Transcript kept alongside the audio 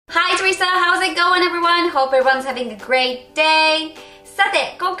Teresa, how's it going everyone? Hope everyone's having a great day. さ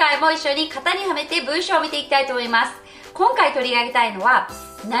て、今回も一緒に型にはめて文章を見ていきたいと思います。今回取り上げたいのは、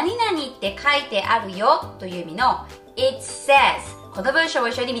何々って書いてあるよという意味の It says。この文章を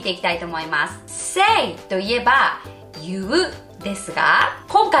一緒に見ていきたいと思います。say といえば、言うですが、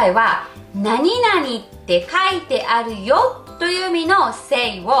今回は何々って書いてあるよという意味の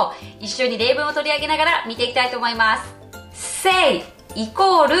say を一緒に例文を取り上げながら見ていきたいと思います。say イ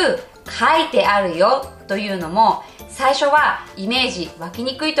コール書いてあるよというのも最初はイメージ湧き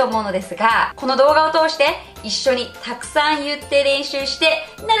にくいと思うのですが、この動画を通して一緒にたくさん言って練習して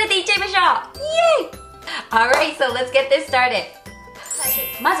慣れていっちゃいましょう。イエイ！ Alright, so let's get this started.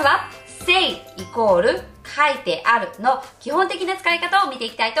 まずは say イコール書いてあるの基本的な使い方を見てい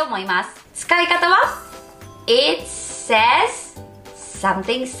きたいと思います。使い方は It says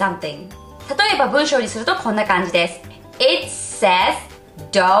something something。 例えば文章にするとこんな感じです。 It says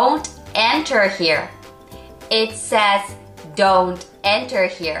don't enter here。 It says don't enter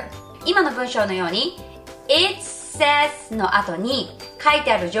here。 今の文章のように It says の後に書い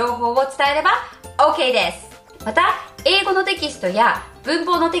てある情報を伝えれば OK です。また英語のテキストや文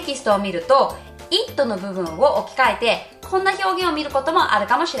法のテキストを見ると it の部分を置き換えてこんな表現を見ることもある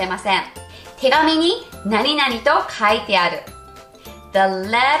かもしれません。手紙に何々と書いてある。 The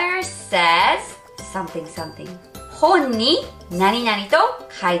letter says something something。 本に何々と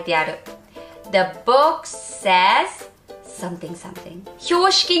書いてある。 The book says something something。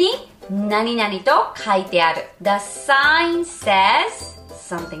 標識に何々と書いてある。 The sign says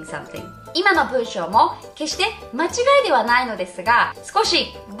something something。 今の文章も決して間違いではないのですが、少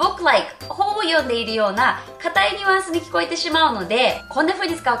し book-like 本を読んでいるような硬いニュアンスに聞こえてしまうので、こんな風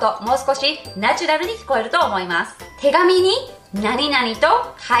に使うともう少しナチュラルに聞こえると思います。手紙に何々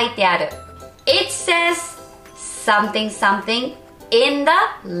と書いてある。 It says something something in the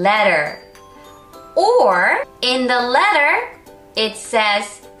letter。 Or in the letter it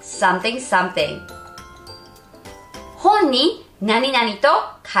says something something。 本に何々と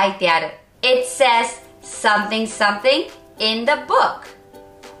書いてある。 It says something something in the book。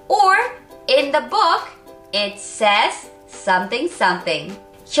 Or in the book it says something something。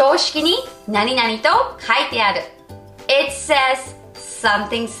 標識に何々と書いてある。 It says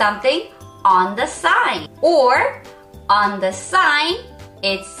something something on the sign。 Or on the sign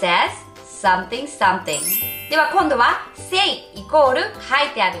it says something something。 では今度は say イコール書い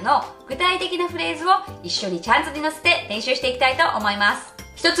てあるの具体的なフレーズを一緒にチャンスに乗せて練習していきたいと思います。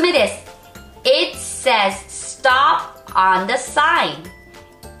一つ目です。 It says stop on the sign。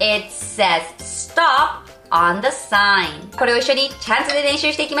 It says stop on the sign。 これを一緒にチャンスで練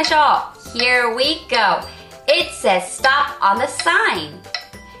習していきましょう。 Here we go。 It says stop on the sign。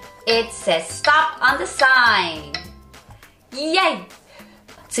 It says stop on the sign。 イエイ！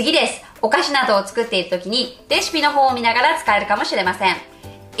次です。お菓子などを作っているときにレシピの本を見ながら使えるかもしれません。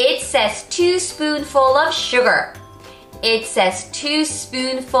 It says 2 spoonful of sugar。 It says 2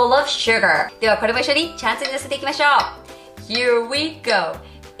 spoonful of sugar。 ではこれも一緒にチャンスに乗せていきましょう。 Here we go。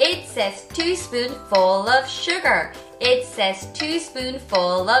 It says 2 spoonful of sugar。 It says 2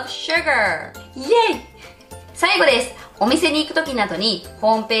 spoonful of sugar。 イエイ！最後です。お店に行くときなどに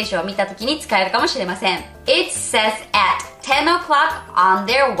ホームページを見たときに使えるかもしれません。 It says at 10 o'clock on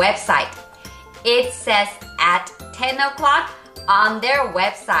their website。 It says at 10 o'clock on their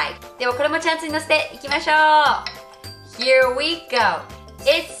website。 ではこれもチャンスに乗せていきましょう。 Here we go。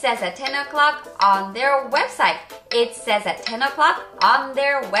 It says at 10 o'clock on their website。 It says at 10 o'clock on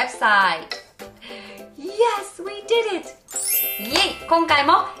their website。 Yes, we did it！ イエイ！今回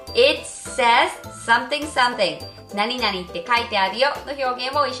も It says something something。何々って書いてあるよの表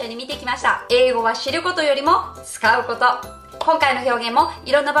現を一緒に見てきました。英語は知ることよりも使うこと。今回の表現も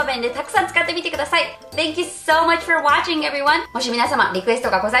いろんな場面でたくさん使ってみてください。Thank you so much for watching everyone。 もし皆様リクエス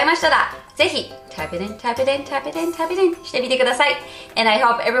トがございましたら、ぜひ type it in, type it in, type it in, type it in してみてください。And I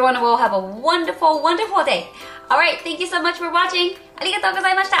hope everyone will have a wonderful, wonderful day. Alright, thank you so much for watching. ありがとうござ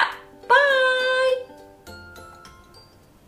いました。Bye!